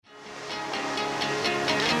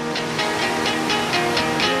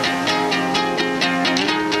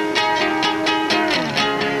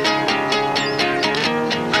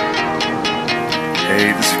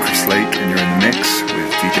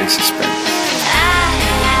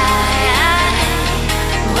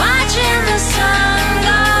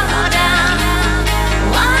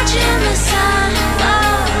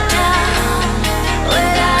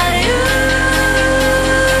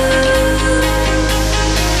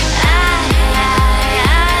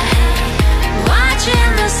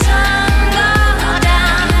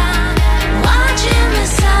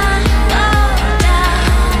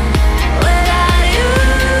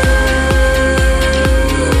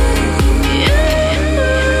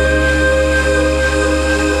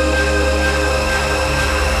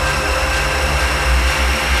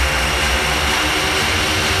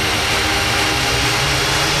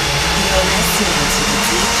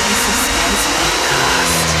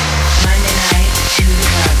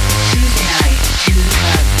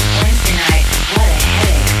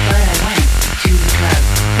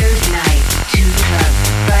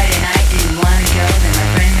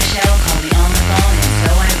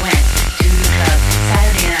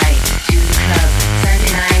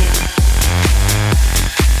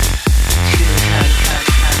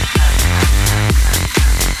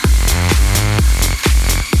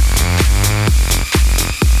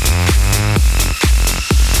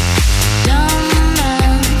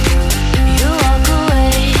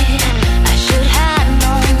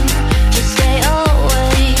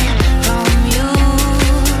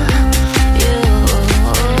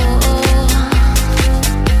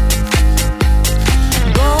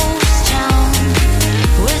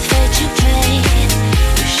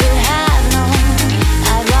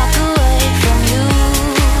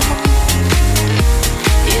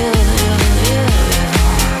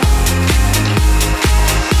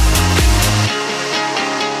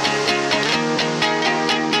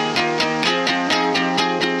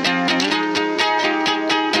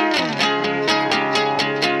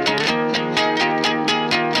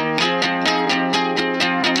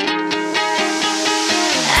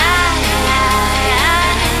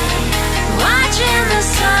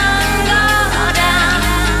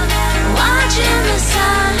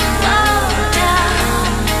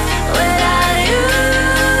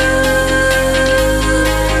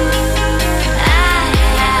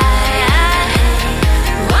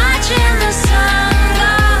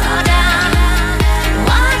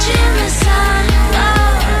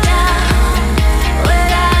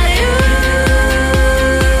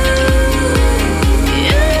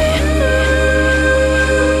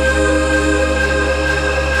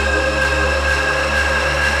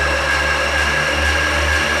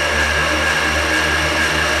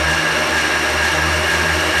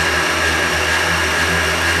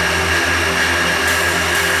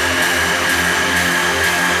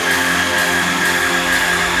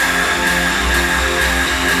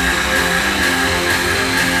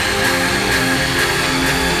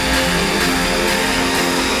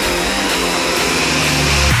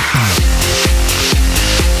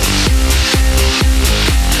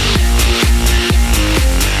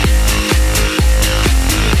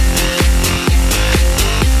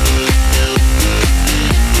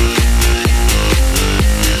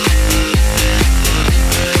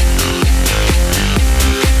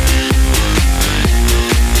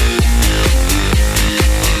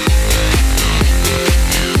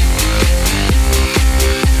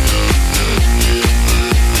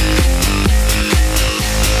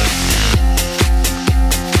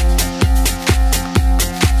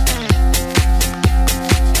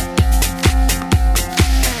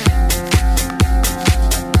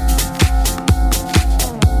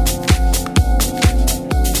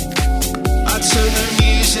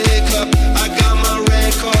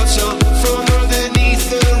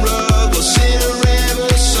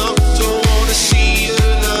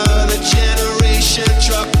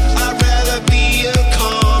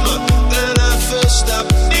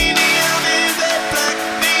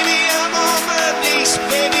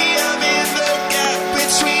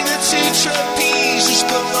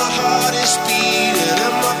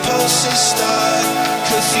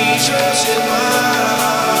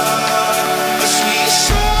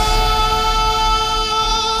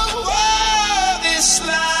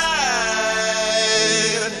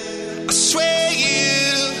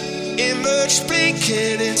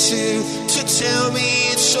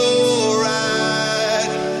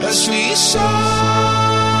sweet sorrows.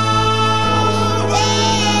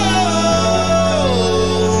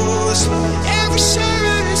 Every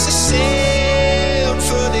sorrow is a symphony,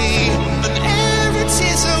 and every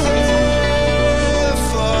tear's a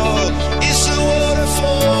waterfall. It's a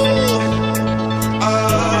waterfall.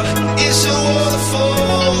 It's a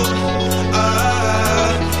waterfall.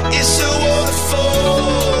 It's a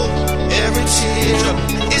waterfall. Every teardrop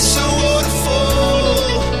is a waterfall.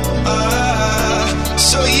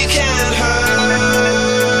 So you can't hurt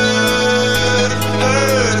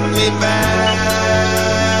me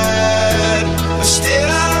bad. But still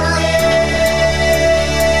I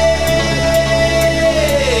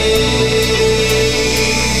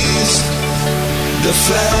raise the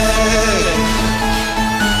flag.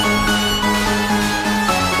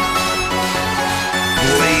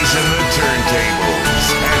 Blazing the turntables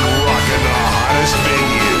and rocking the hottest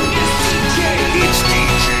venue. It's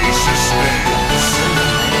DJ Suspense. In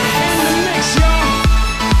the mix, y'all.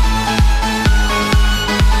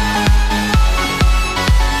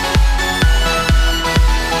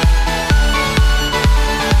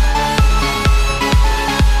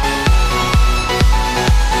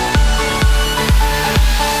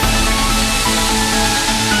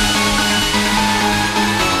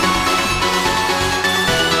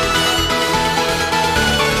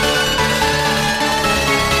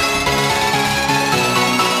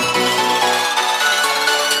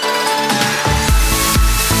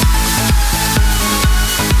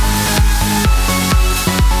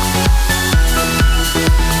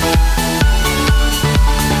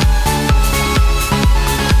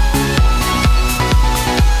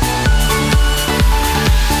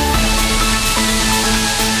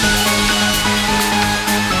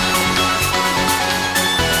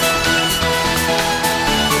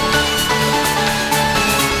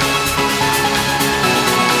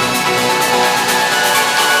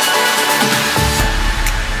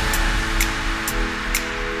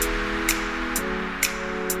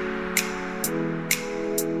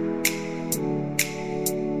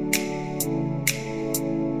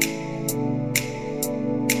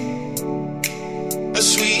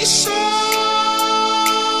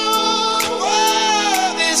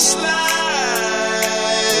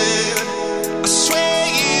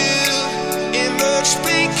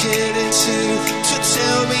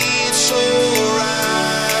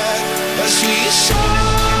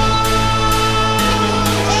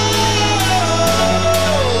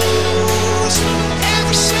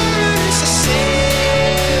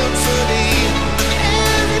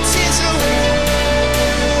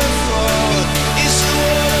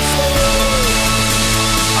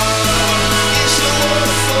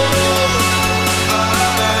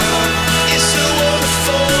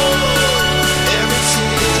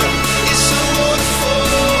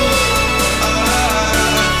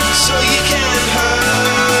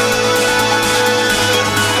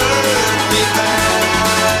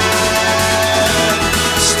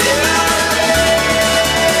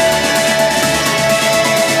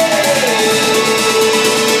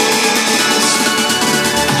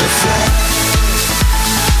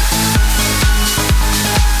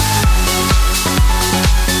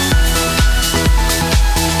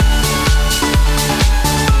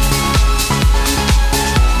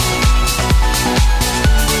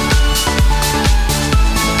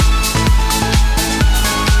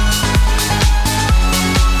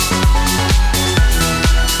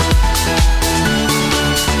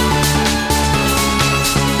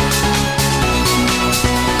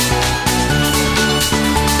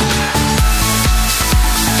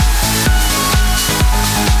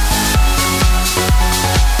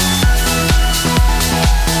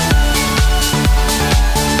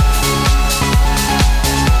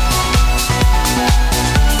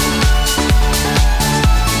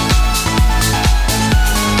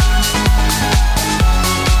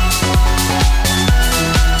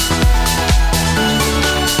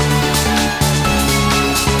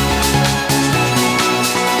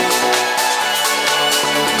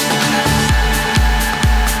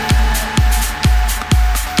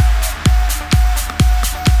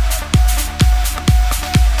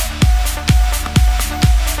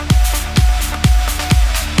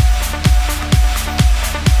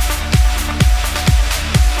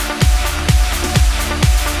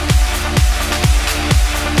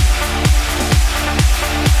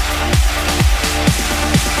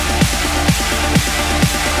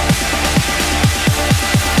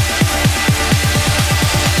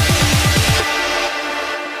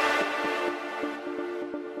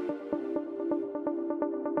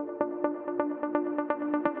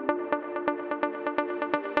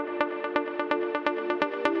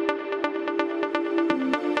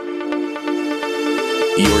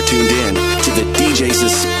 You're tuned in to the DJ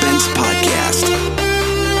Suspense Podcast.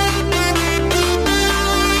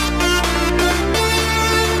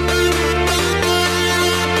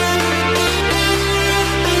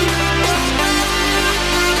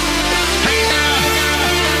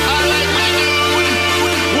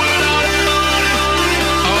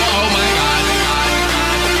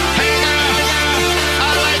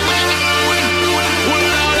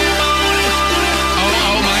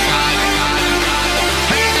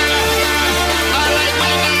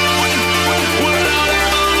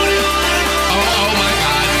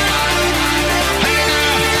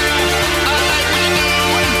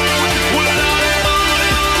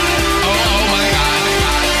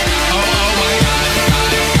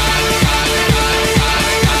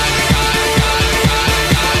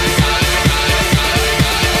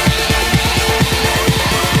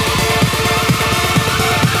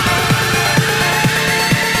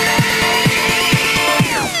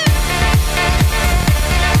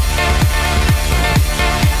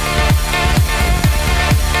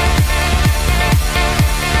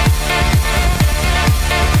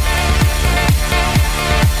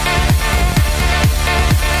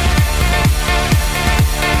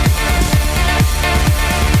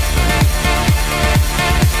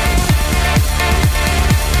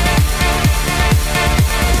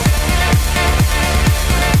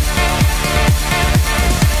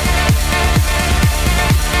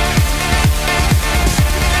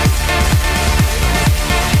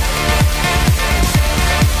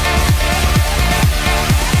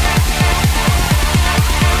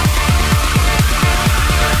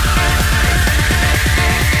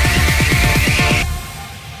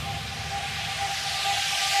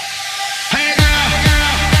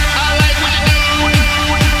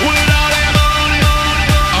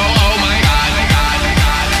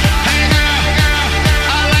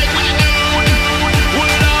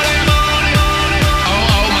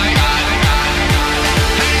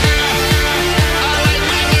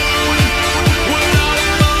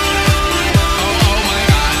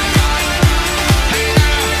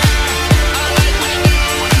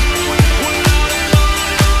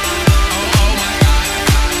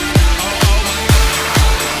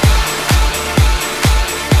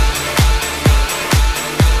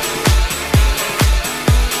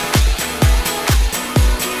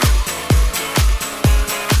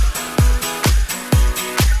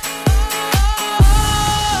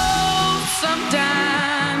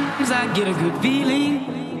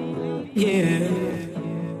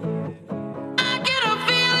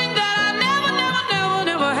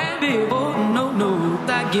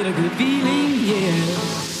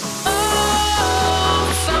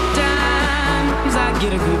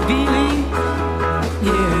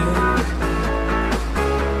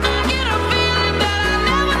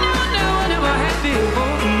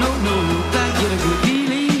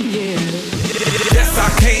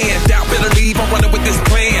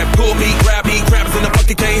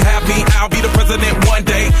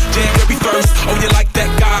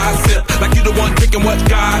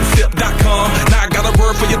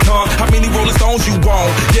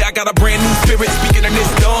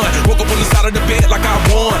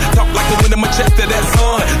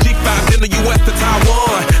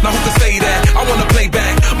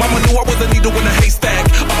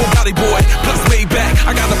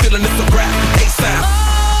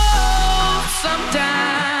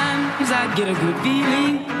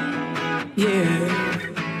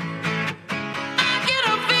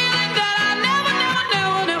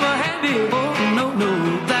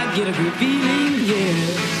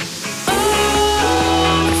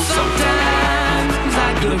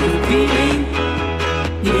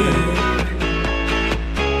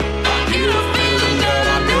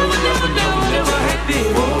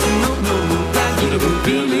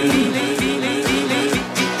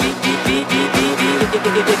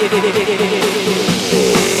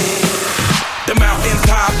 The mountains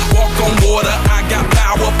high, walk on water, I got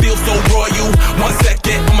power, feel so royal. 1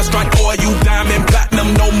 second, I'ma strike oil, diamond,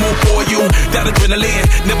 platinum, no more for you. That adrenaline,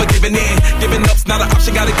 never giving in, giving up's not an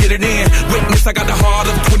option, gotta get it in. Witness, I got the heart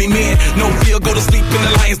of 20 men, no fear, go to sleep in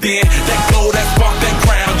the lion's den. That glow, that spark, that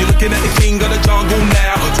crown, you're looking at the king of the jungle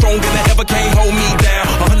now. Stronger than ever, can't hold me down.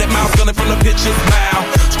 100 miles gunning from the pitcher's mouth.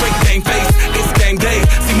 Straight game face, it's game day.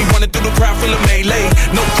 See me running through the crowd full of melee.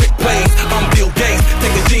 No trick plays, I'm Bill Gates.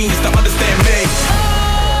 Take a genius to understand me.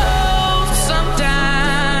 Oh,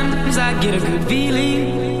 sometimes I get a good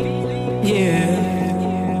feeling, yeah.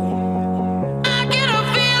 I get a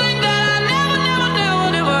feeling that I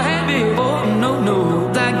never had before. No,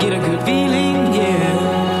 I get a good feeling, yeah.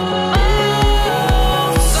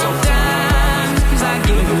 Oh, sometimes I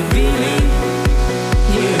get a good feeling,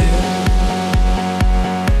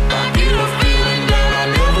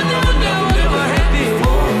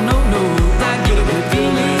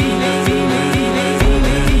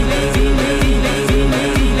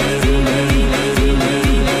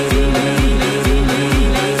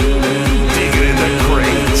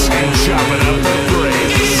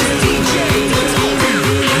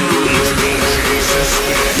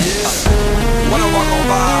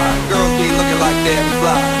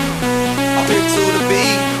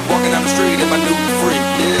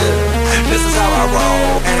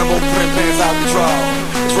 animal print pants out the draw.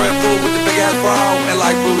 Red fool with the big ass bra, and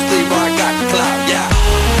like Bruce Lee, I got the clout, yeah.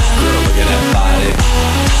 Girl, look at that body.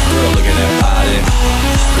 Girl, look at that body.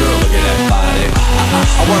 Girl, look at that body.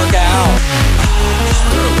 I work out.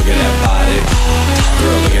 Girl, look at that body.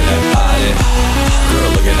 Girl, look at that body. Girl,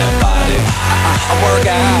 look at that body. I work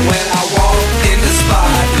out when I walk in the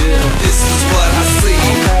spot. This is what I see.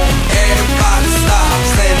 Everybody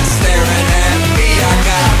stops and is staring at me. I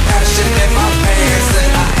got passion in my pants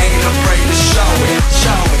and I ain't afraid to show it.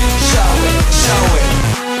 Show it, show it, show it.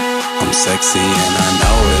 I'm sexy and I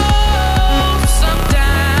know it.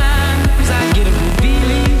 Sometimes I get a good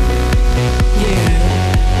feeling, yeah.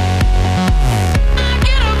 I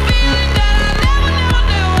get a feeling that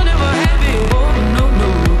I never had before. No,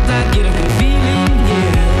 I get a good feeling,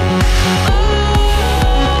 yeah.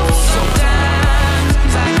 Oh,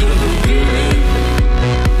 sometimes I get a good feeling,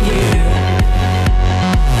 yeah.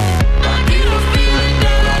 I get a feeling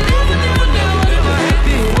that I never had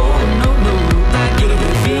before. No, I get a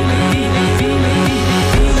good feeling.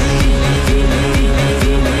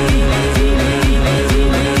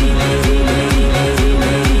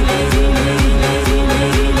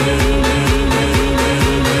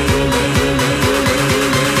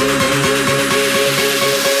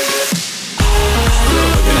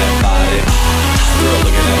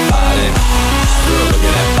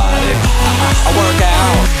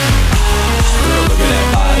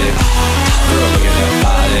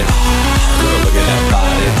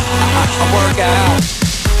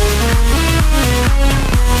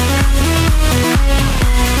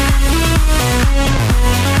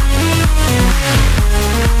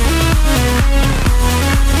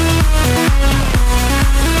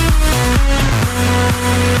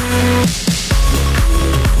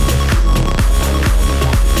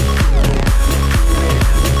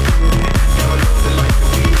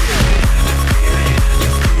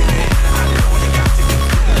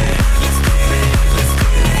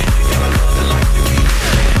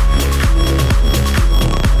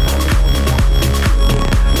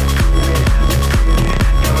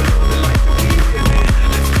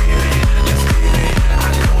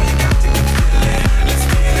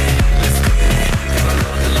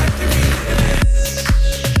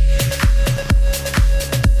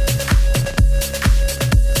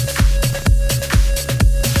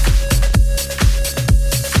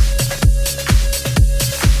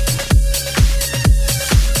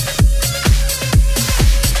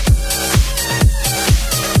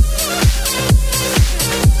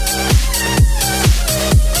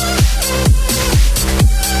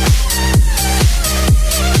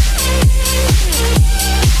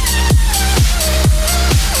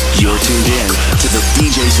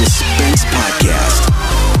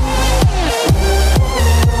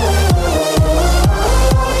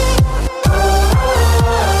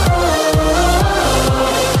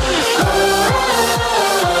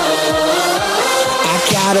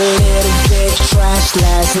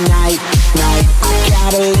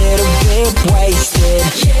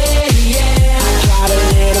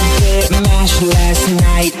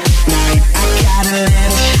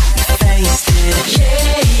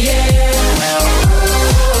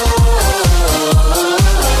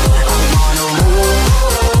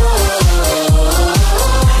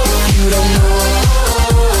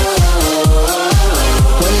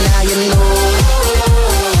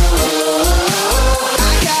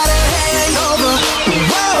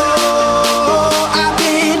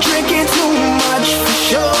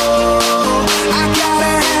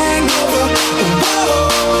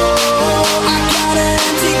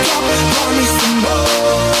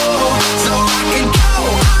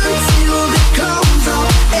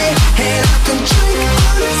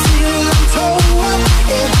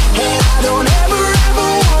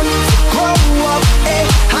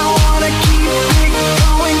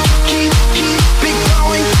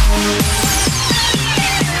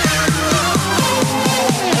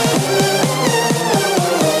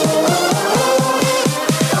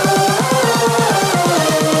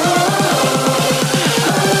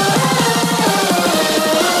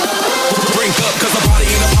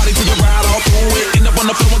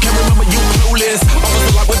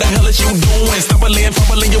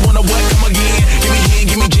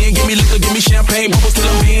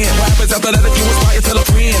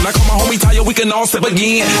 All step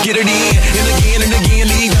again, get it in, and again,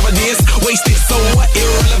 leave evidence. Wasted, so what?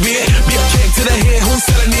 Irrelevant. Be a kick to the head, who's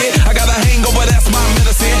selling it? I got a hangover, that's my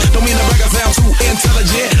medicine. Don't mean to brag, I sound too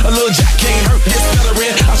intelligent. A little jack can't hurt this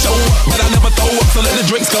veteran. I show up, but I never throw up, so let the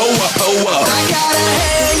drinks go up, oh up. I got a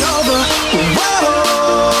hangover,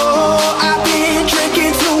 whoa, I've been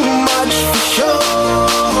drinking too much for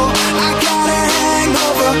sure. I got a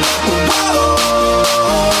hangover.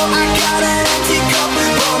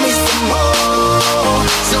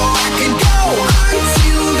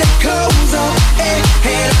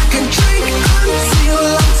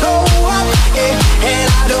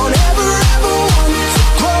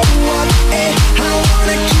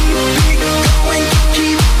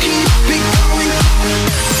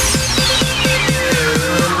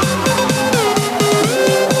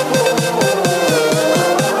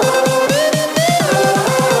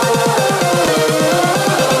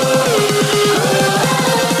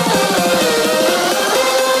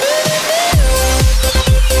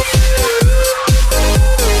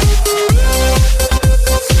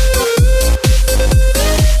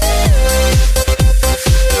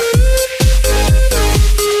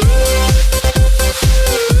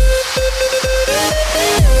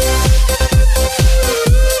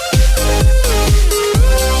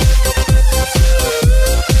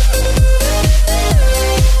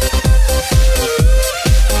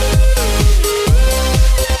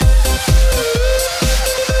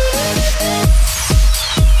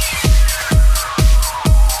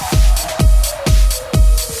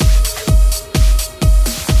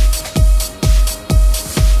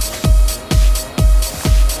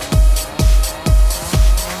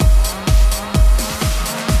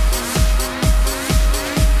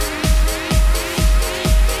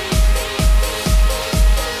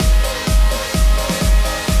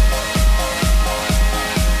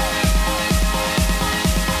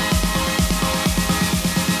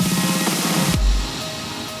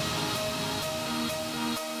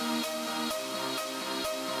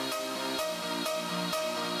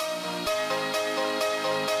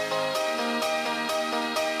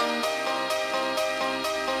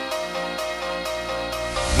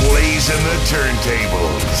 blazing the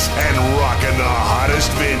turntables and rocking the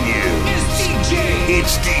hottest venue.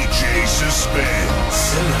 It's DJ Suspense.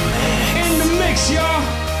 In the mix, y'all.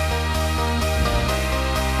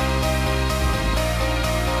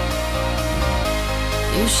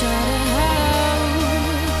 You shout it out,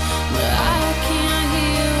 but I can't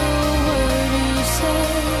hear a word you say.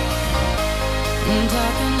 I'm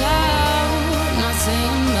talking loud, not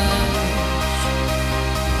saying much.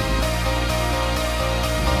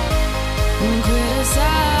 I'm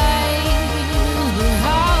criticized, but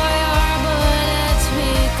how your bullets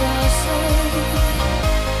make us say.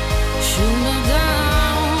 Shoot me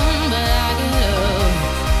down, but I get up.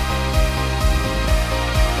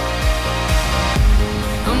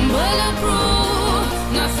 I'm bulletproof,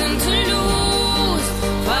 nothing to lose.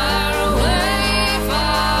 Far away,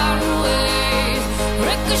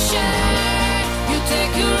 ricochet. You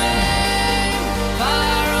take your aim.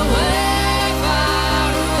 Far away.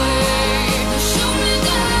 Shoot me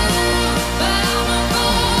down, but I'm a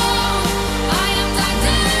ball. I am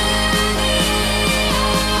titanium.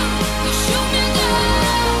 You shoot me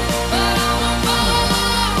down, but I'm a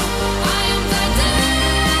ball. I am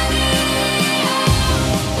titanium.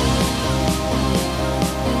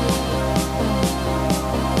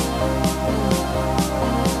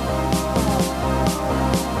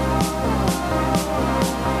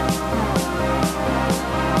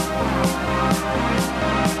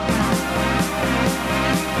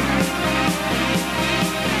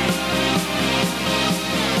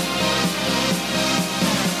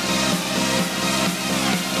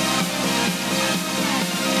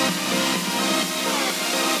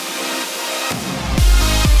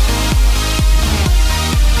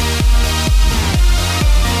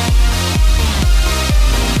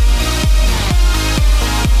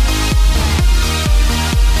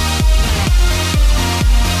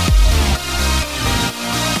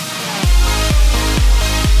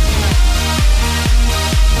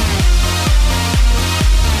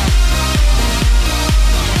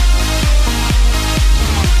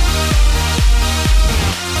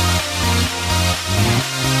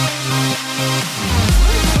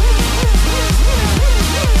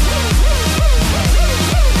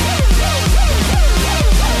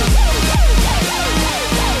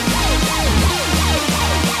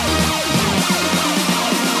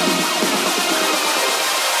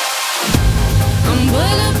 I'm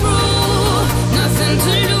bulletproof, nothing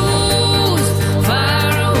to lose.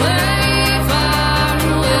 Far away,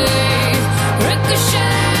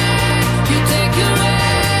 ricochet. You take your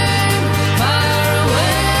aim. Far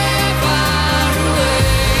away.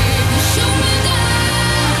 You shoot me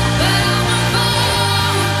down, but I'm a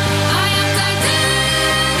ball. I am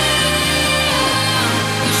titanium.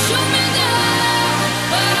 You shoot me down,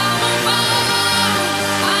 but I'm a ball.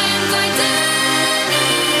 I am titanium.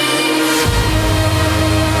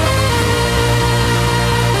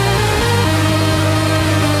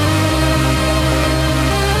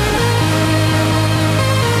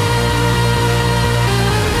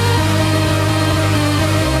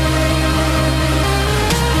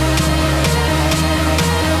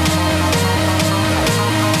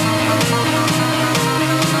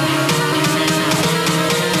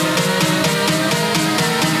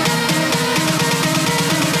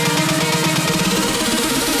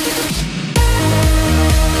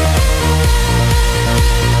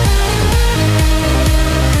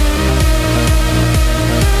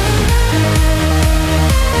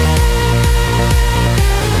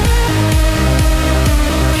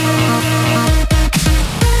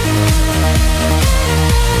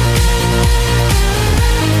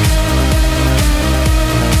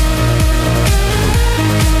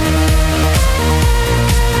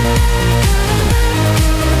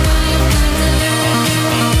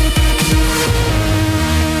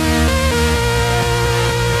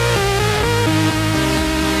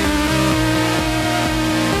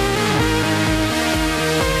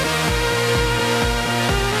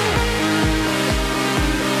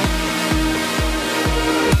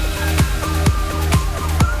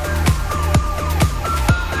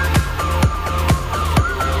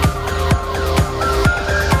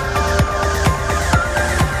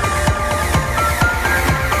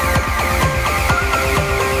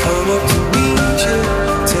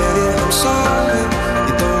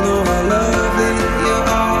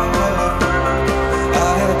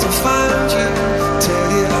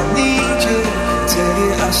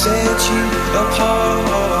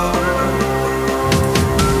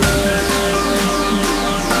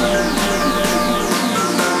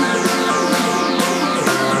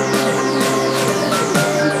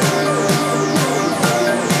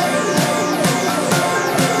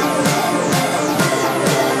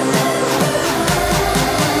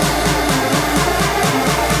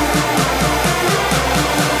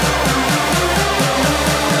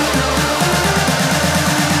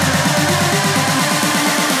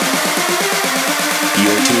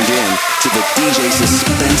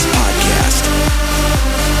 Suspense Podcast.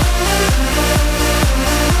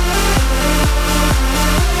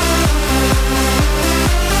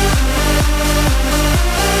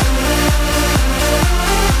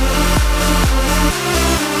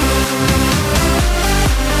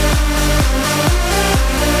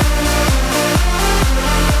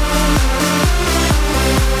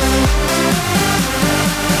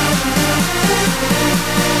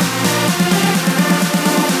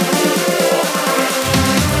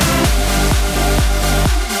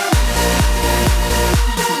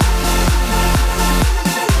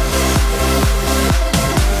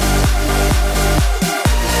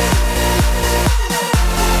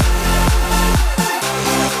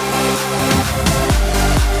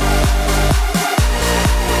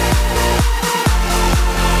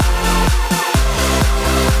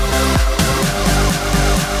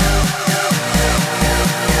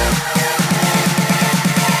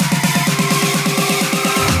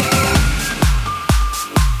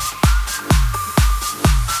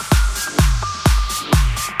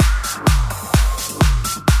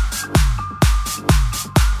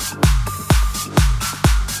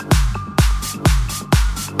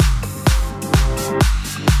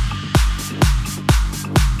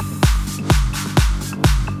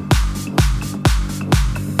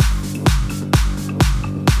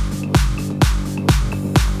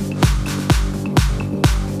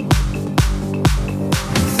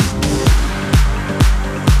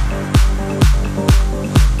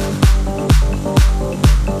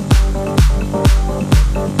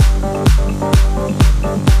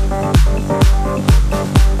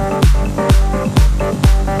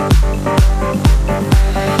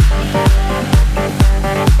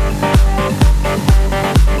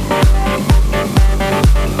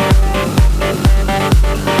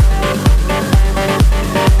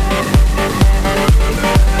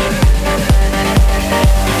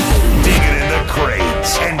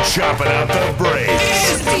 chopping out the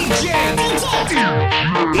brakes.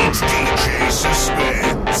 It's DJ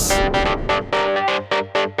Suspense.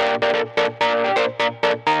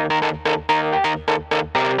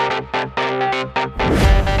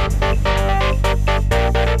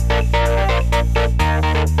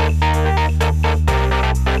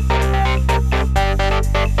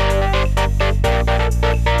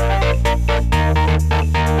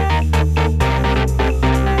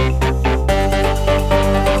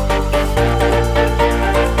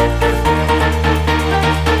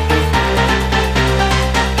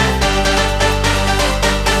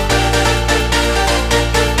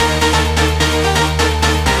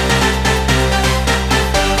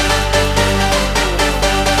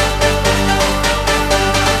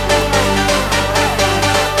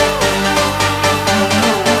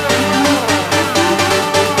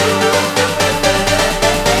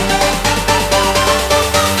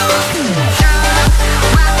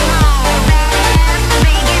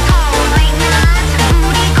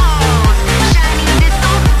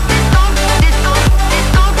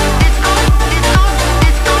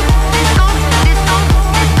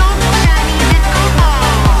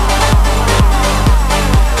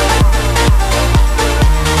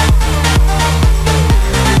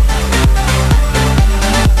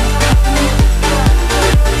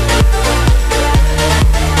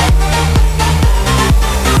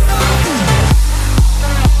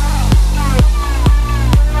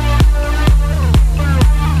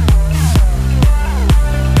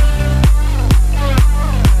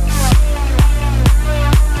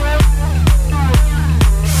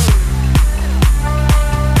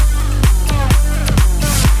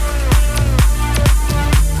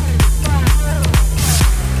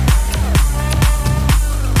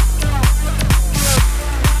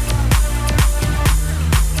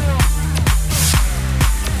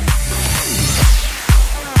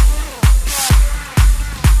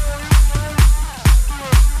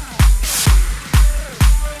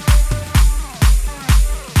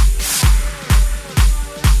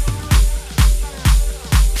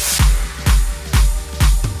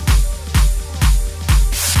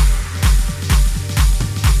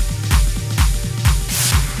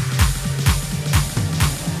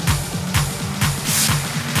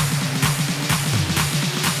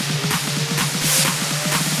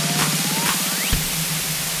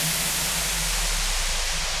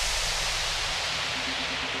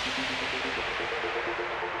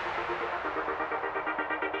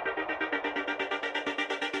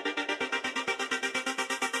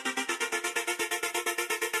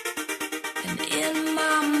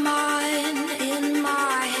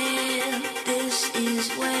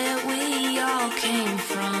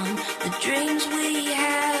 Dreams we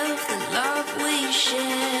have, the love we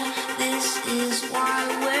share, this is why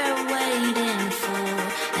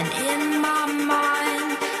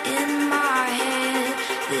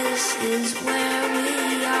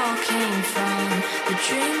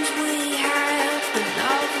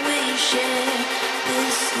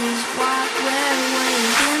we're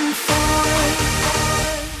waiting for.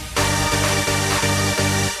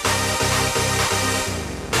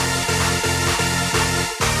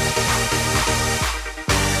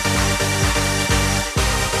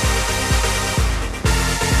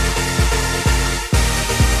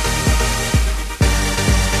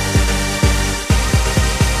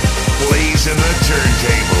 Blazing the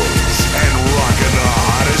turntables and rocking the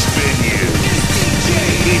hottest venue.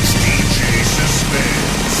 It's DJ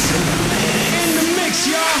Suspense. In the mix,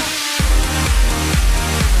 y'all.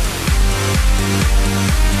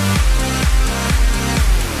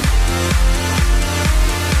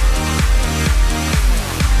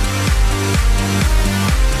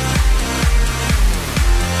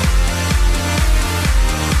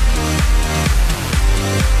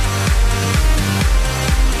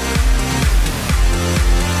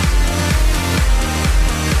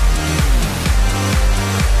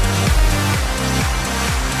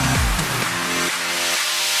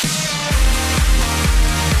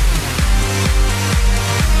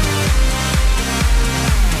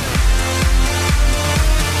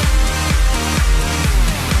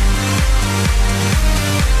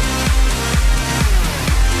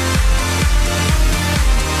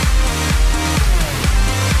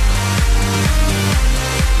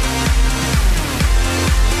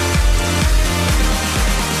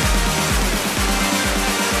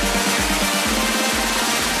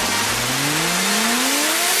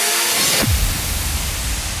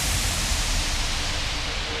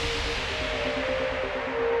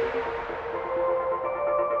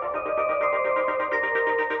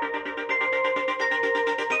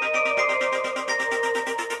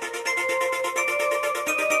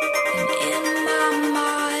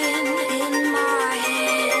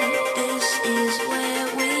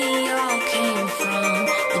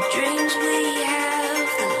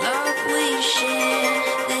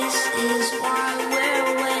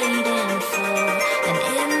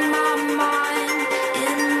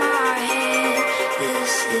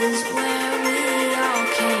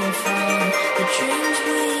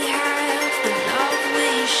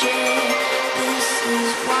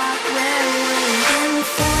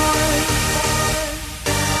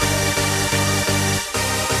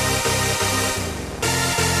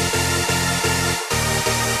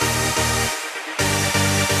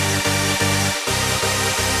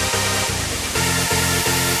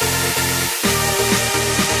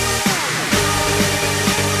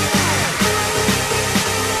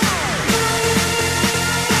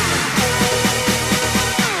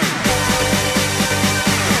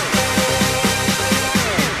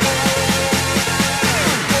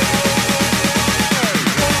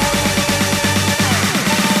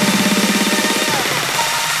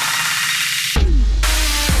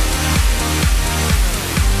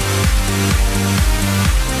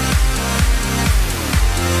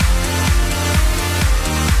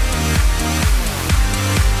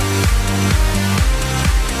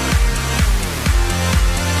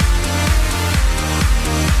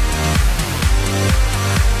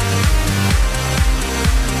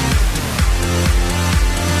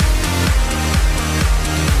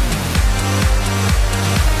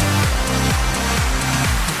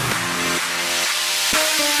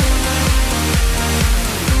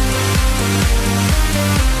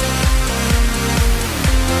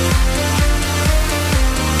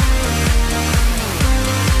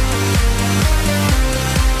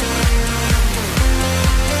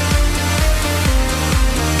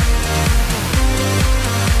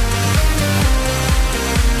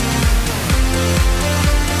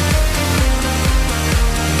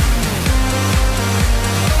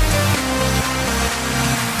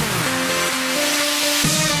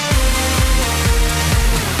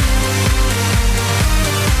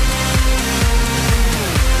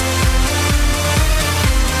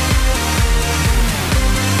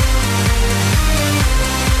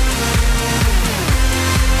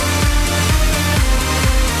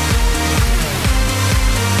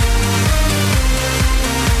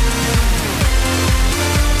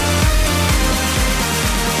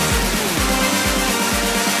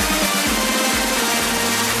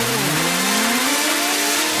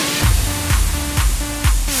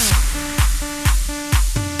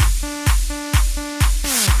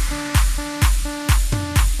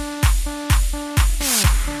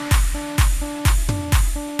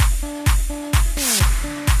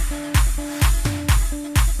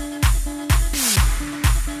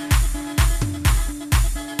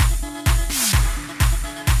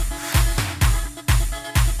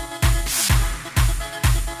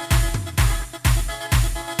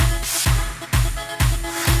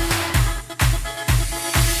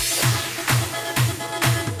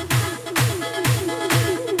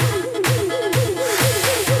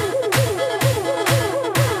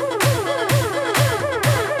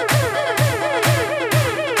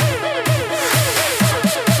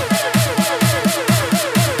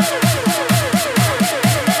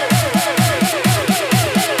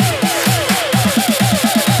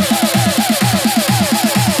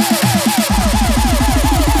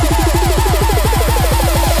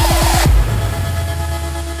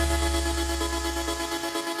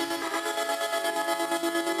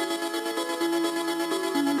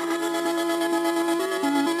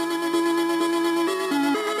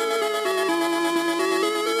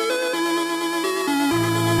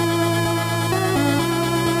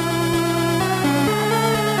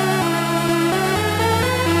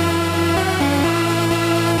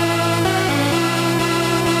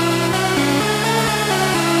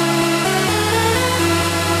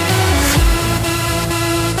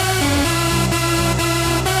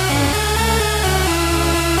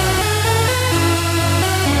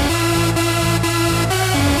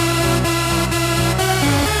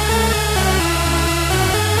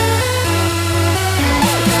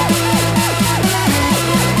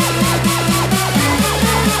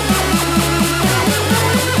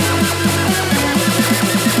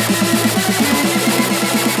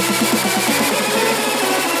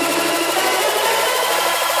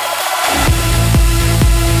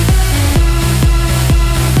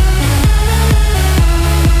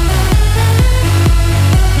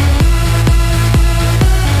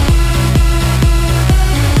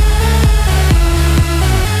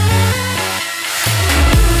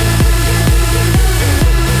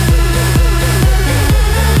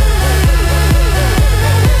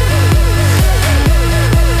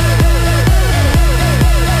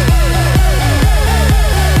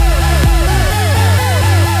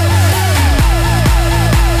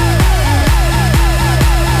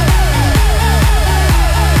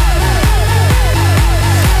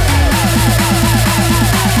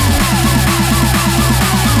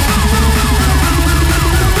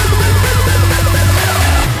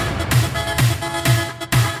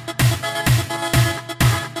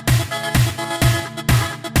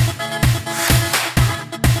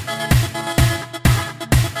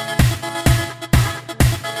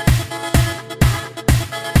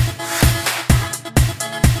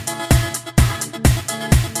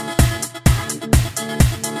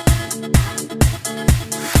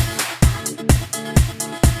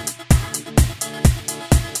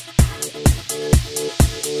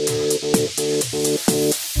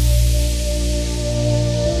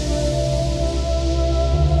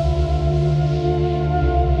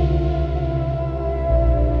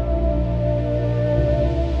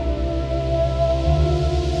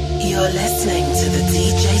 to the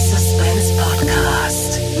DJ Suspense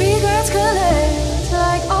Podcast. Regrets collect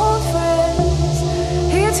like old friends.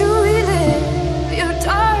 Here to relive your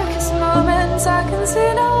darkest moments. I can see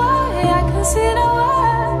no way, I can see no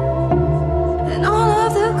way. And all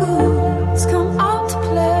of the ghouls come out to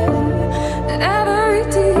play. And every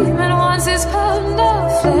demon wants his pound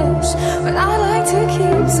of flesh. But I like to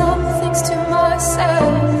keep some things to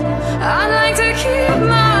myself. I like to keep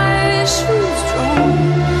my shoes drawn.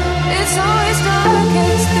 It's always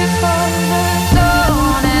darkest before the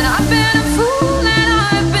dawn. And I've been a fool and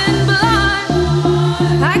I've been blind.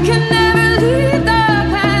 I can never leave the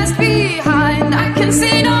past behind. I can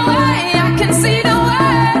see no way, I can see no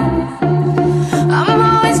way. I'm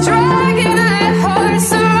always dragging that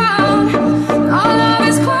horse around. All of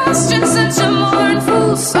his questions, such a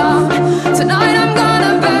mournful song. Tonight I'm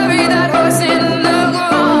gonna bury that horse in the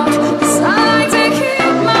ground. 'Cause I like to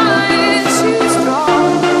keep my issues strong.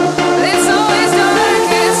 It's always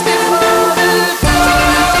darkest before the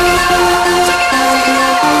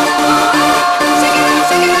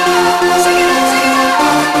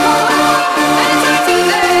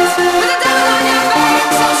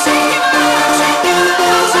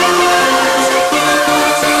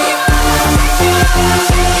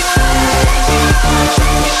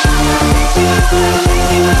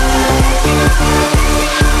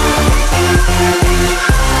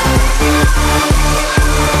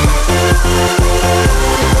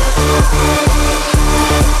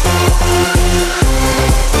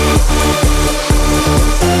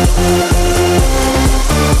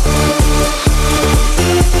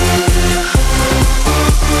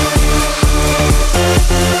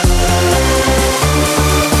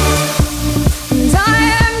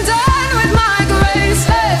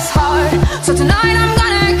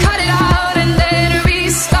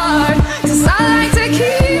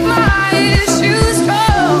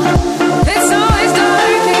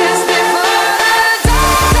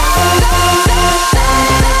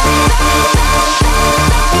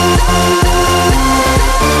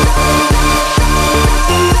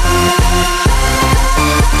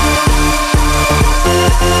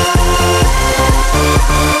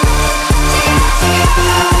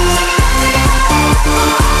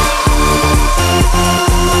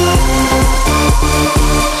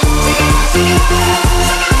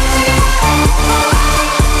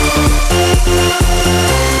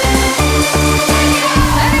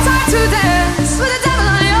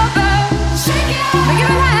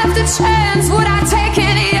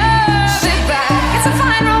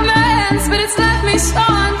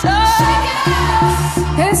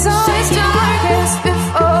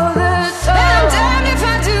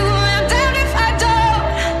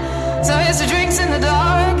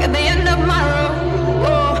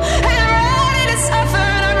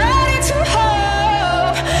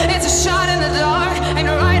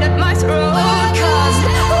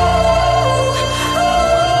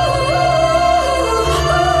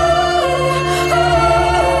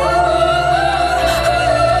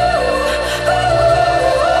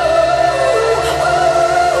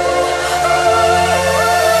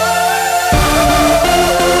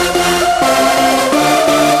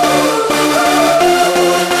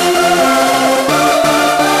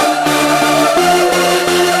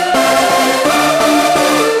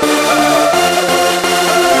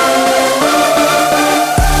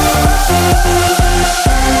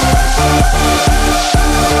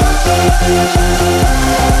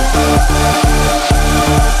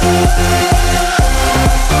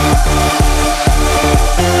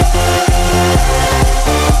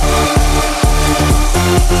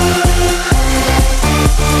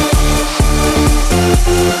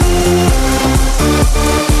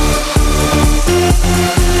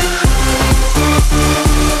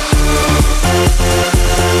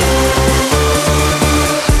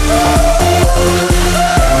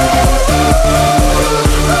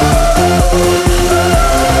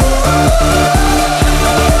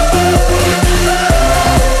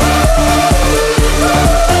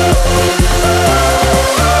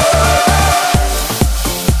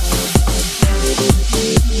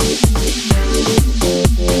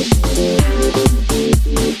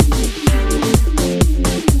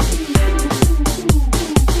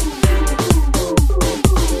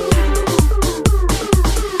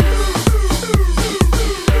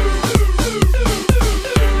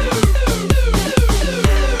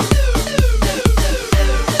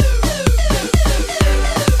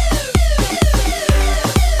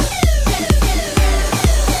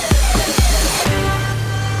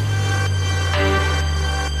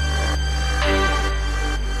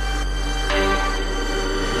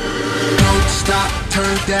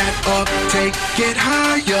Turn that up, take it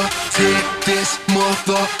higher. Tear this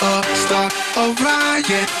mother up, start a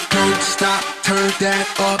riot. Don't stop, turn that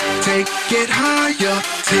up, take it higher.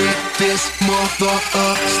 Tear this mother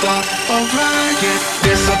up, start a riot.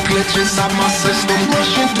 There's a glitch inside my system,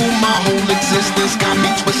 rushing through my whole existence. Got me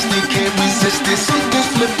twisted, can't resist it. Something's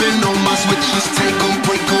flipping on my switches. Take 'em,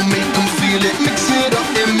 break 'em, make 'em feel it. Mix it up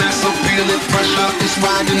and mass appeal it. Pressure is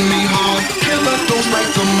riding me hard. Killer goes right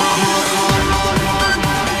to my heart.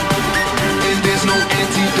 And there's no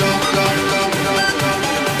antidote.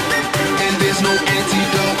 And there's no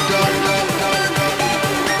antidote.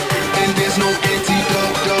 And there's no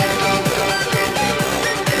antidote.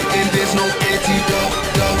 And there's no antidote.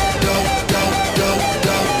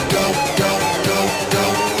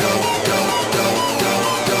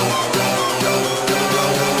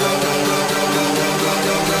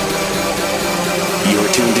 You're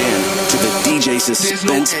tuned in to the DJ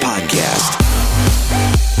Suspense Podcast.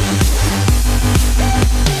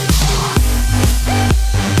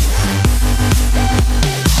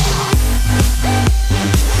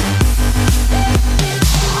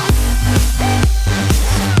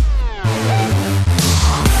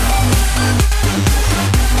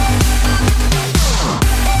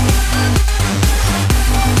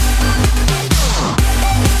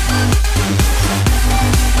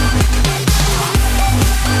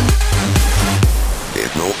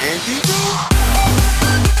 There's no antidote.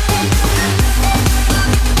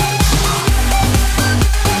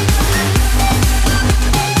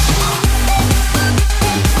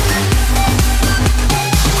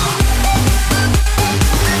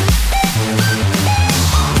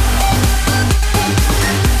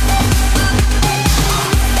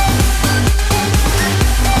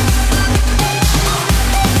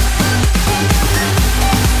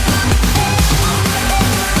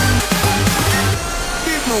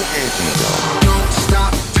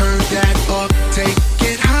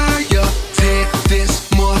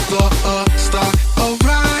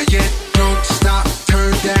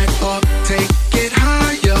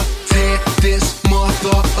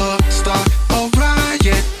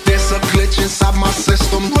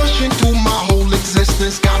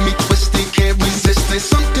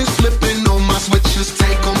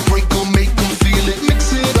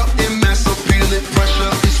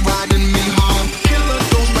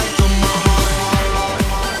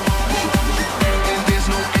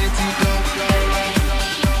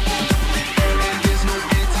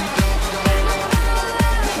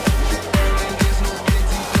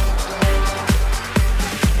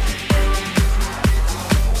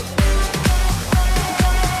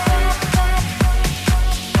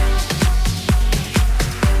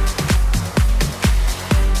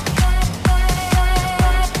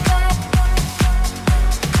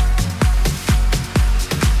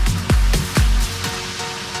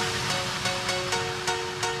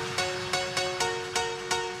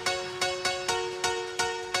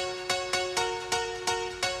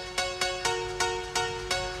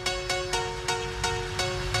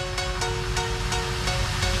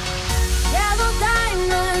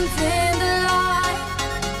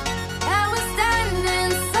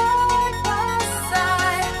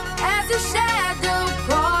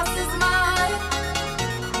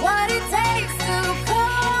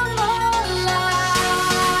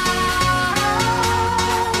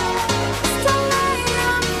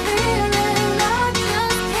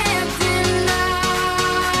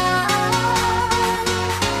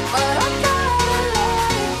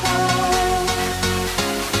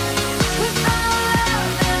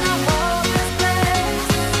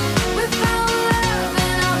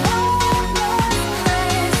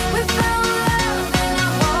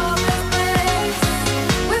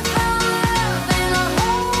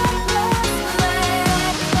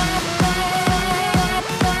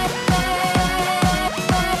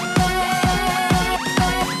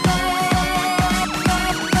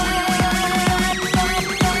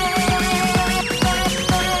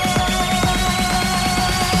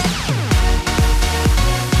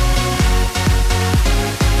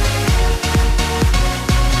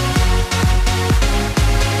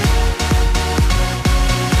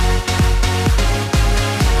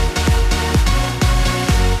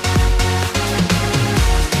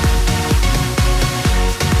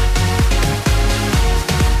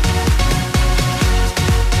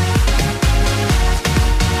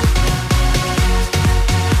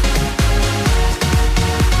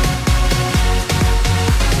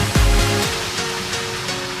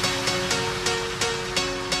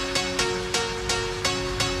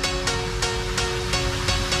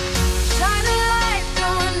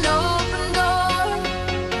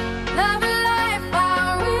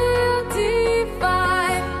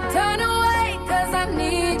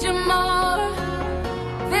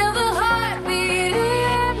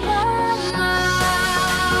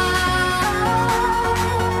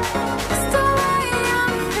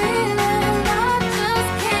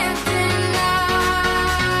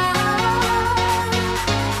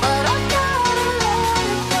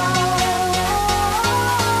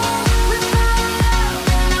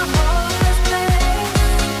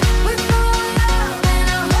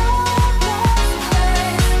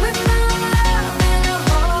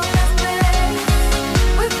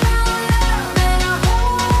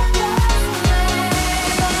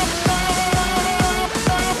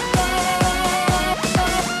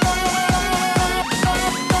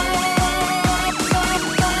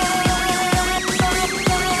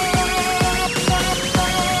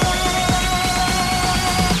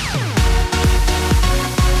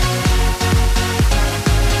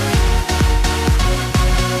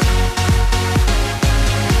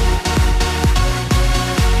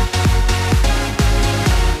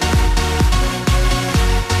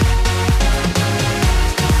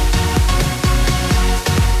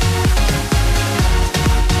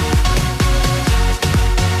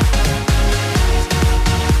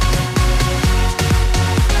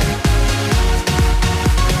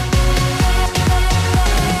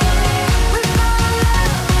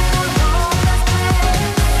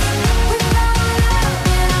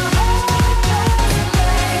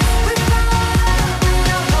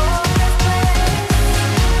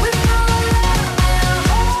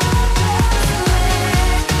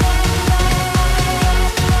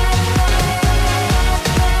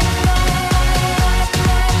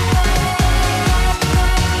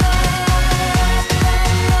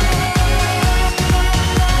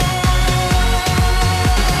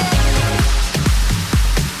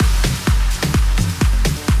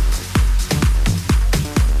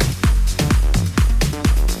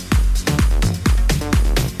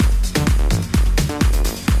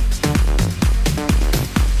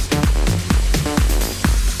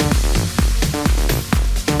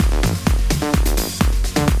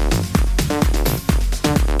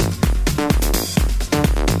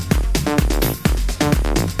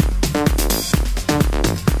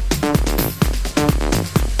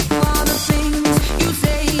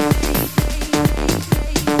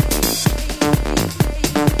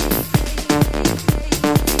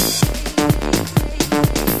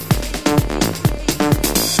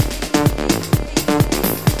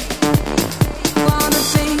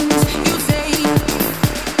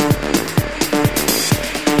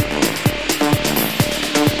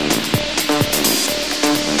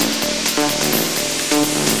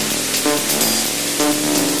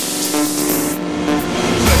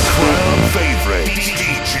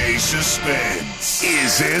 Suspense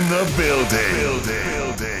is in the building.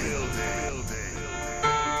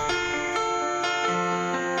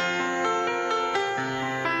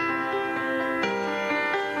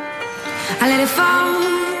 I let it fall,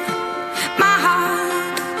 my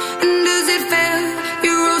heart, and as it fell,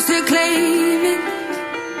 you rose to claim it.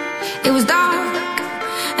 It was dark,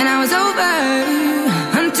 and I was over,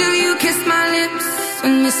 until you kissed my lips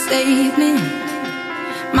and you saved me.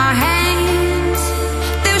 My hands,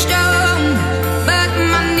 they were strong, but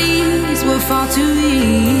my knees were far too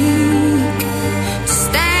weak to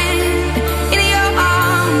stand in your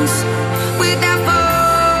arms without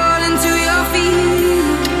falling to your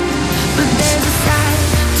feet. But there's a side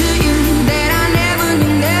to you that I never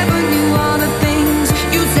knew. All the things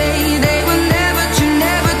you say, they were never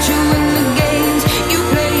true, and the games you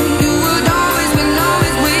play, you would always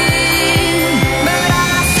win. But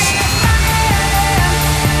I set fire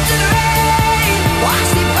to the rain,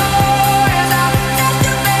 watch it pour as I touch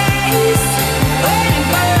your face. When it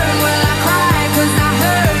burned, well I cried 'cause I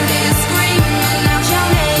heard it screaming out your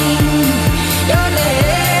name, your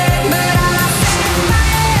name. But I set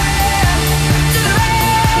fire to the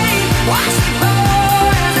rain, watch it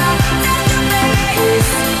pour as I touch your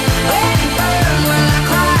face. When it burned, well I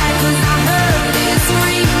cried 'cause I heard it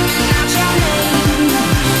screaming out your name,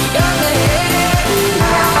 your name.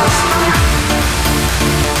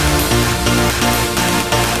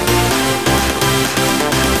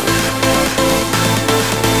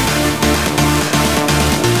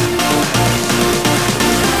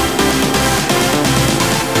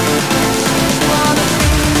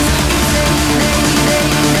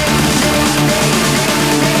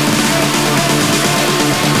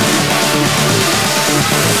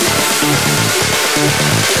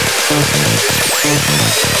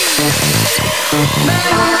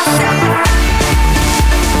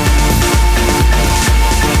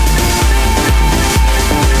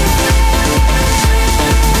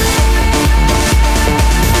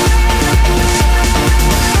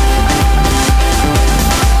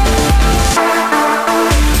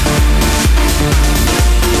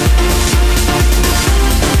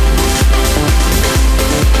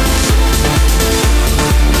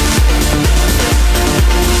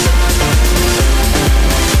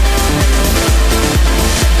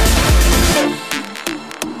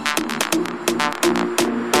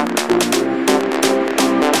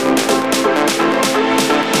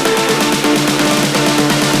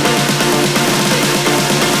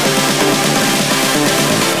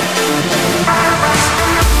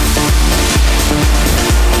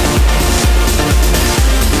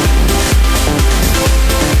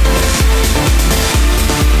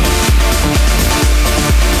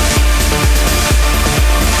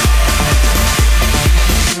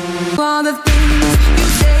 All the things you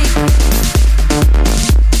say.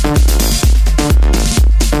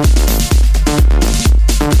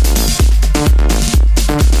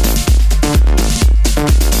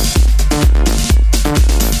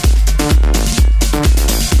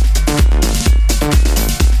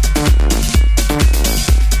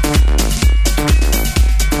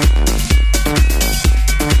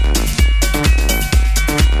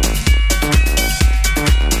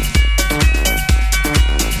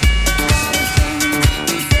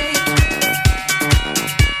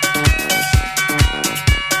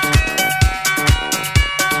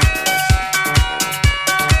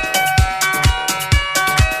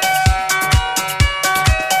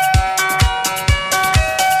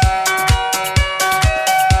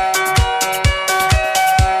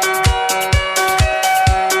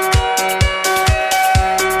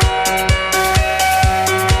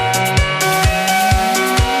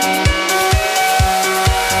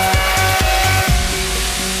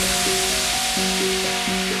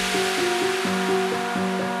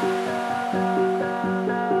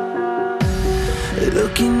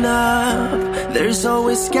 Looking up, there's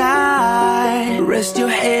always sky. Rest your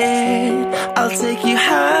head, I'll take you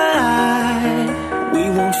high. We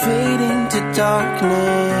won't fade into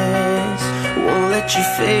darkness, won't let you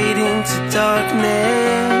fade into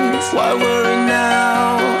darkness. Why worry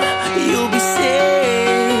now? You'll be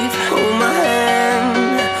safe. Hold my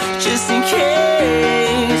hand, just in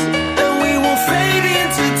case. And we won't fade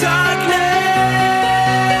into darkness,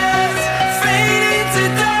 fade into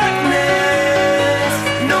darkness.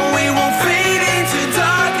 No, we won't fade into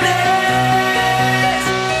darkness,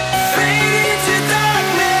 fade into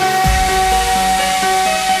darkness.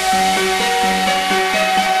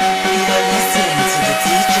 You're listening to the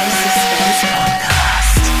DJ Suspense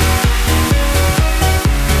Podcast.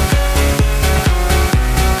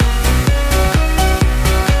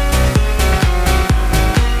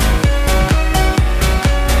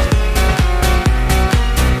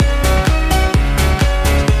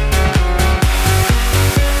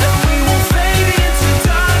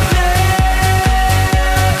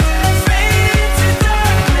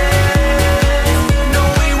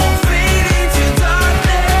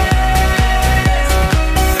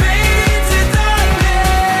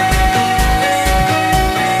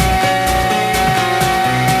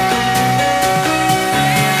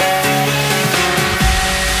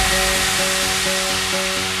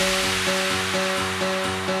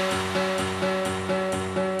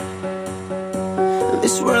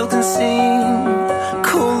 world can seem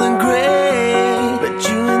cold and gray, but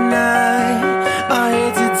you and I are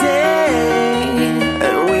here today,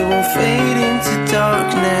 and we won't fade into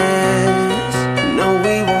darkness. No,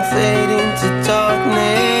 we won't fade into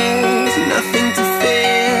darkness. Nothing to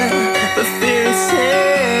fear but fear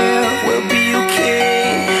itself. We'll be okay,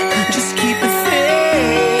 just keep it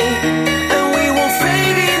faith, and we won't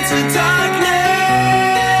fade into darkness.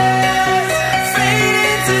 Fade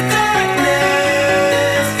into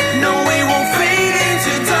darkness. No, we won't fade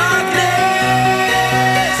into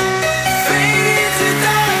darkness. Fade into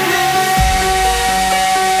darkness.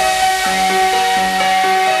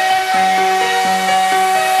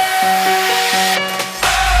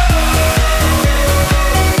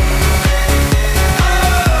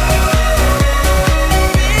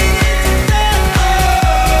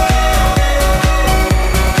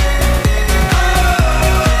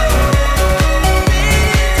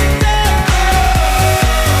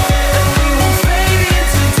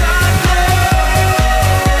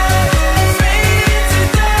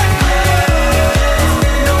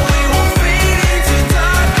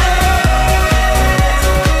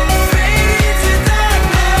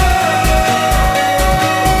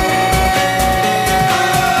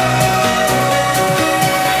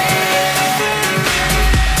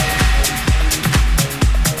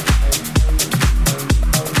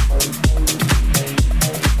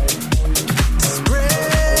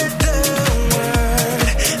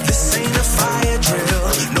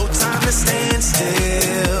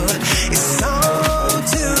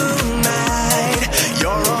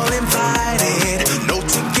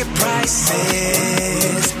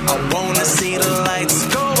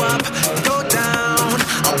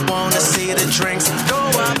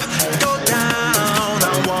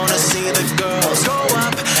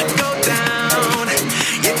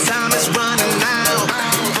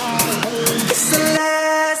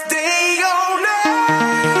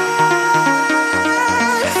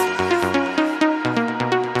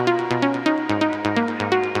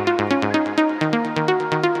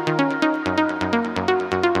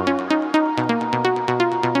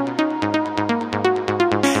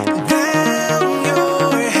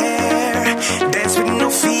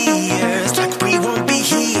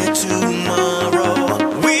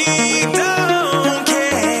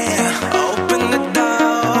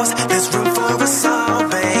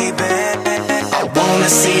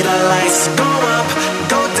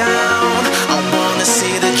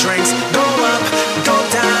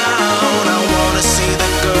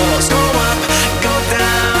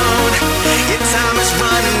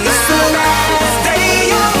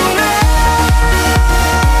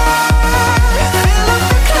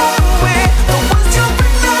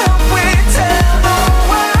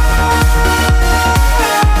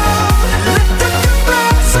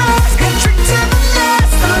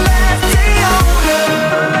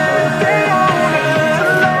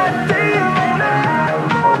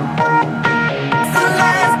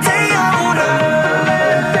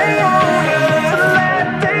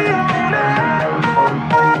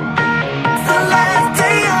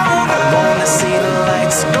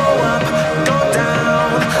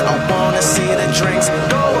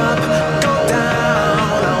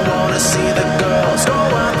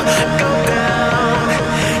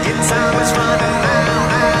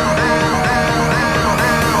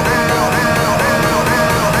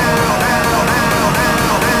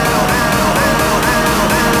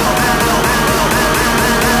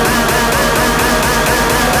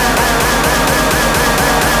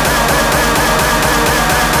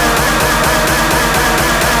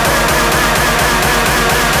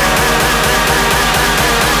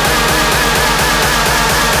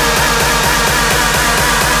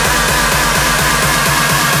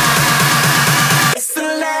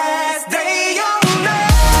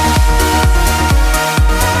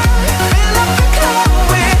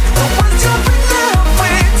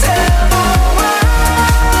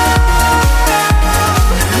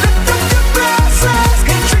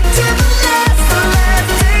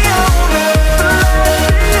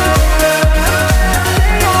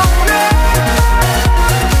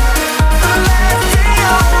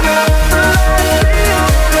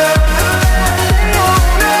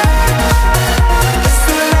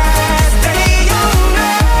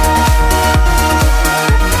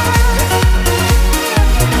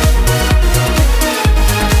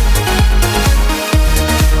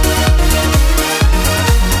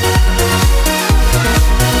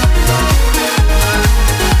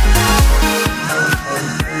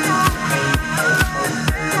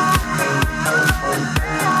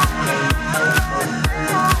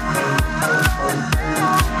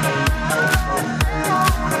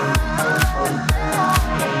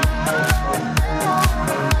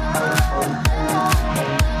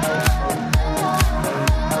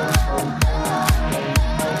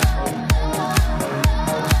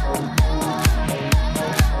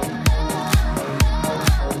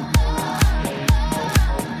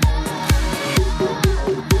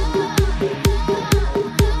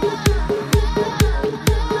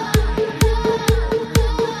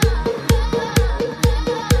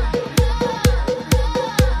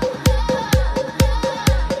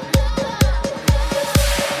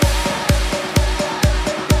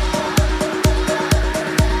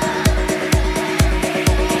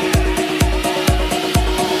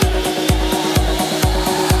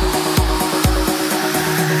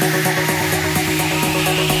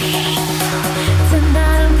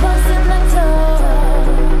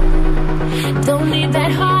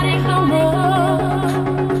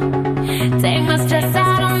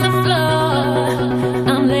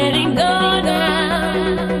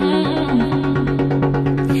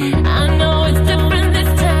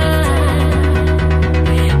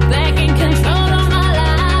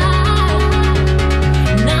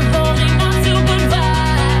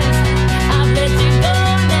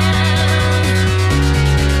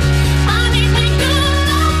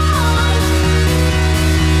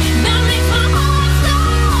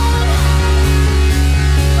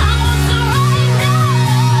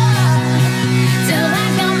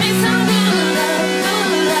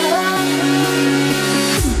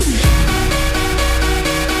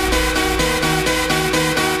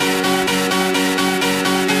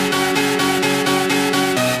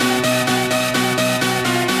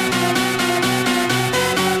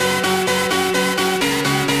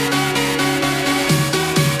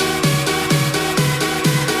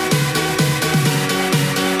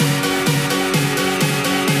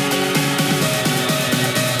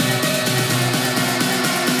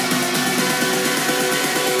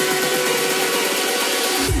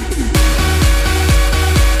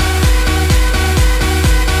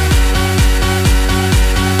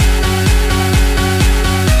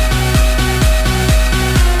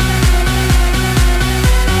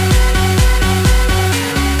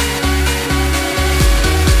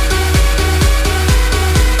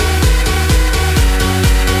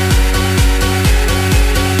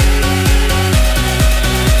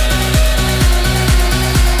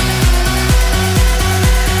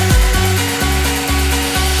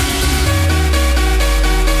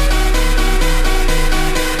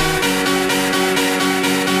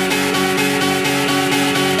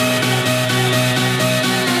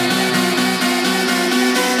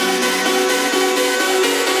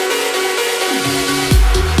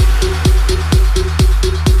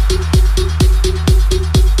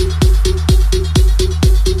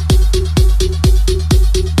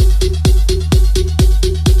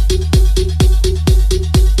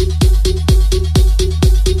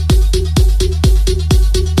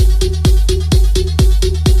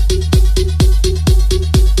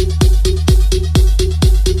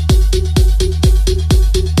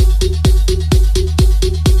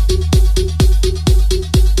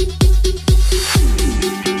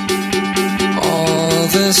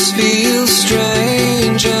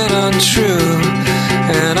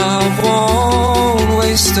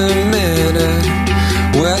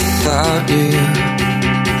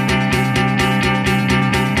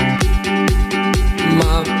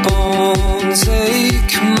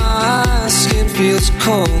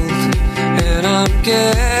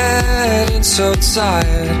 getting so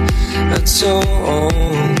tired and so old.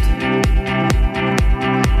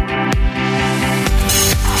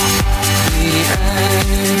 The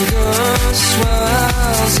anger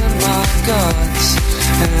swells in my guts,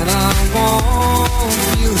 and I won't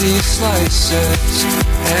feel these slices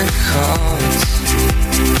and cuts.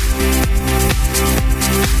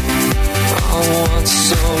 I want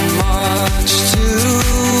so much to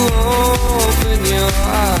open your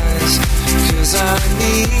eyes, 'cause I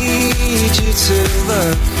need you to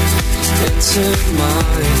look into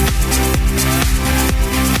mine.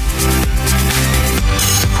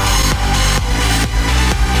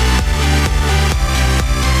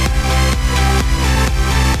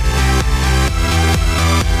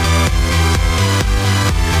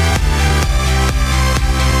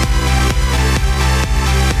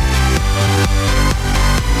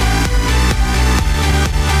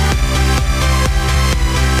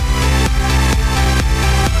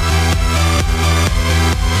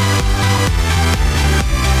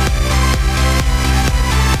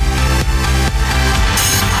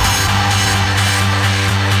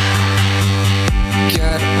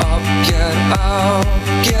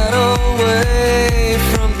 Get away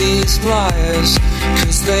from these liars,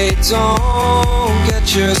 'cause they don't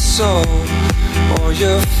get your soul or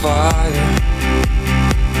your fire.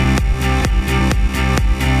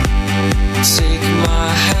 Take my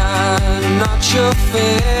hand, not your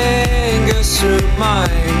fingers through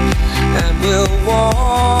mine, and we'll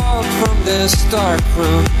walk from this dark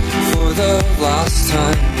room for the last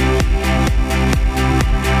time.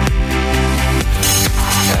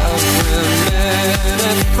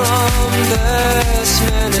 From this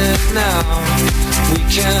minute now, we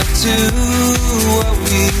can't do what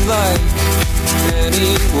we like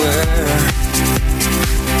anywhere.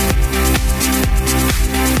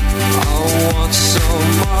 I want so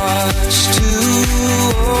much to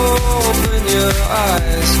open your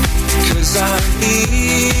eyes, 'cause I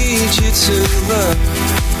need you to look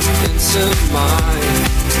into mine.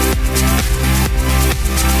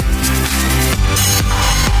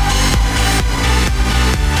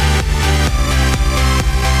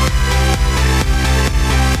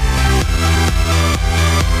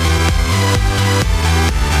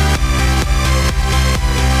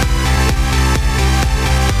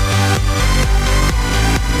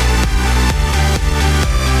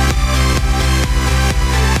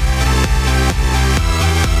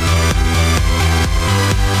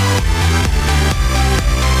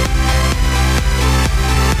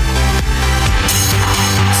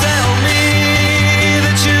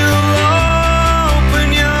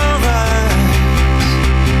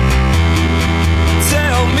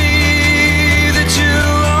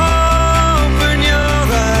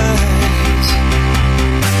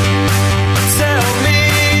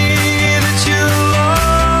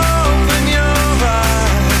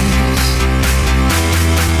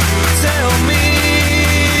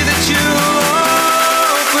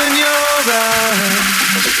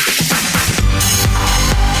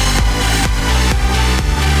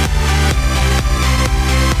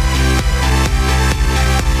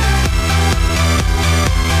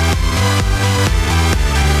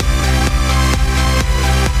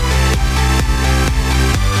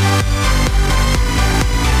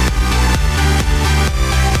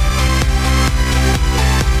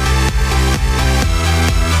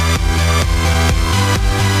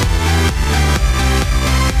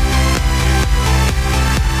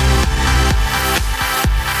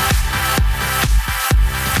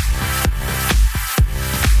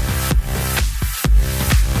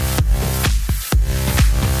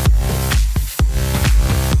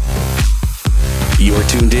 You're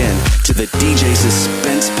tuned in to the DJ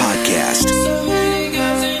Suspense Podcast.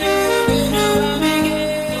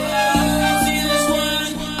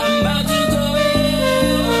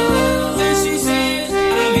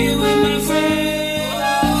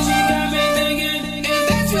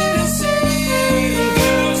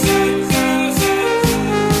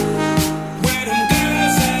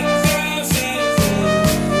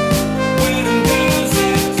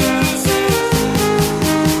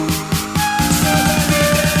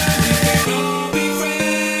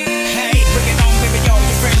 Hey, bring it on.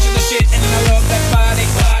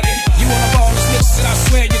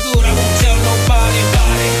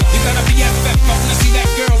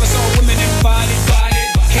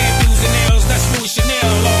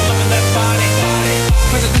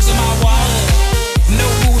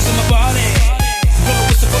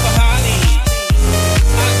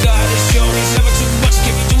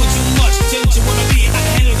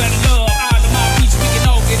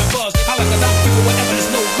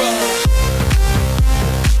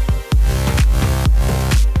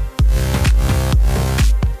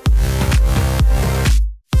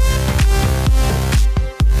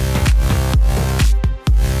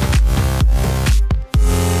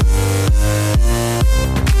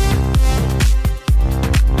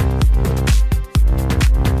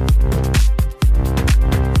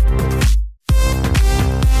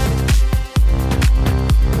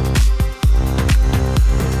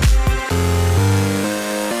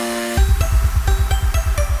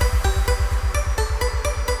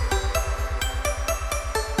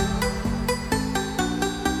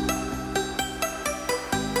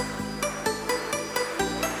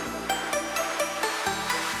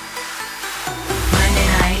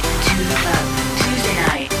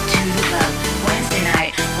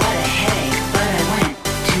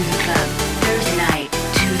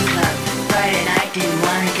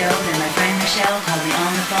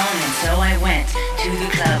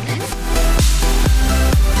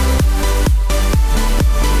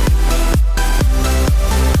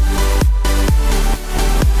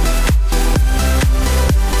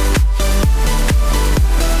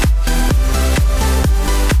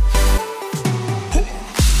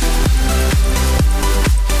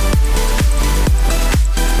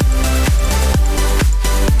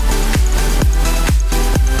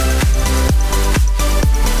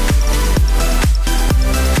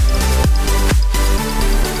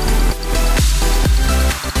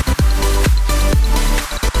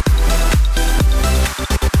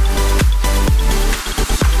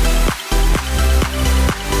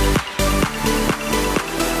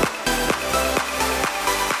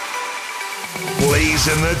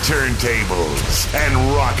 turntables and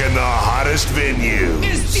rocking the hottest venue.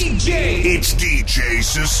 It's DJ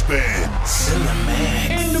Suspense.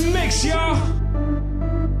 In the mix, y'all.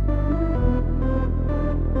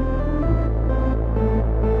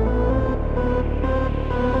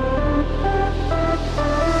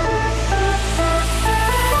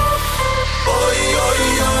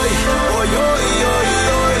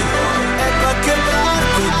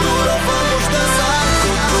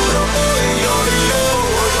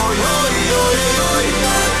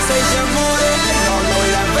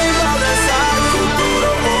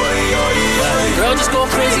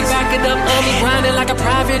 Grinding like a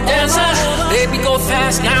private dancer. Baby, go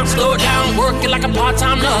fast now, slow down, working like a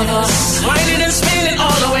part-time lover. Whining and spinning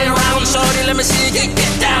all the way around. Shorty, let me see you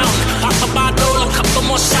get down. Pop a bottle, a couple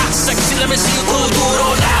more shots. Sexy, let me see you do it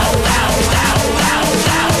all loud, loud, loud, loud,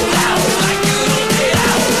 loud, loud. Like you don't get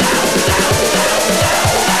out, loud, loud,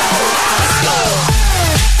 loud, loud, loud. Let's go.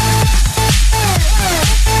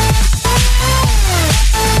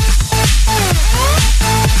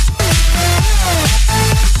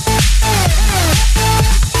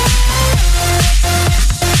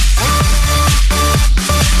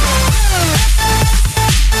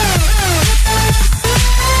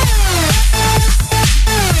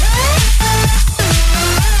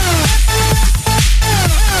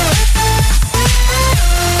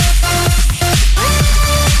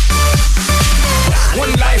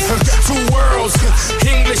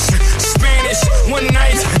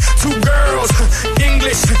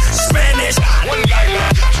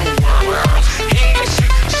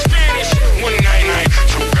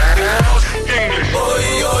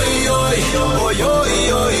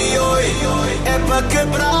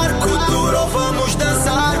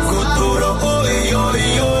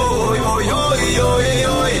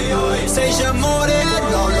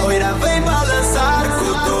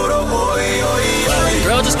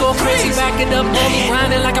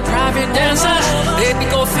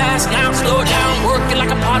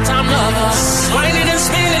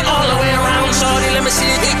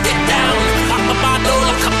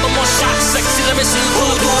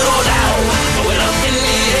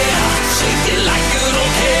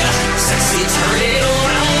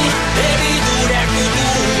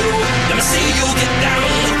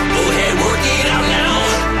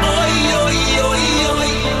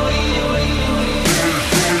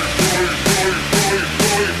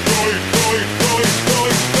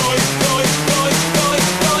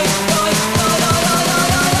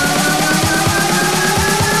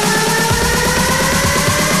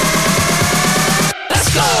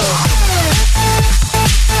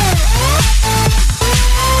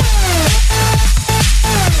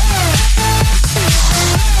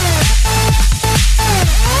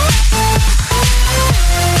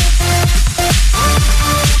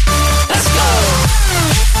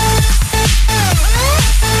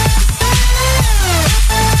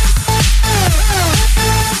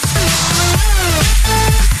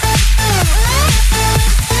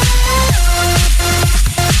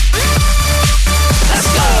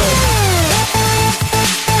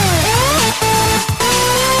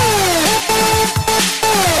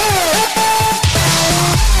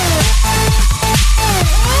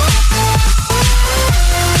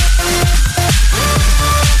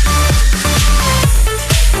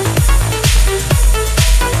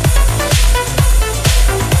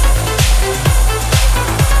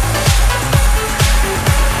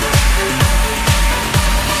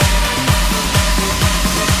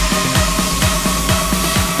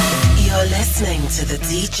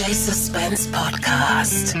 DJ Suspense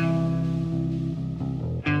Podcast.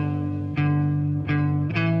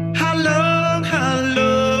 How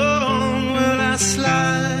long will I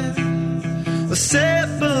slide or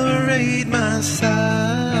separate my side?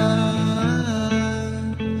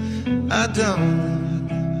 I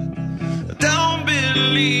don't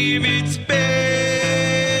believe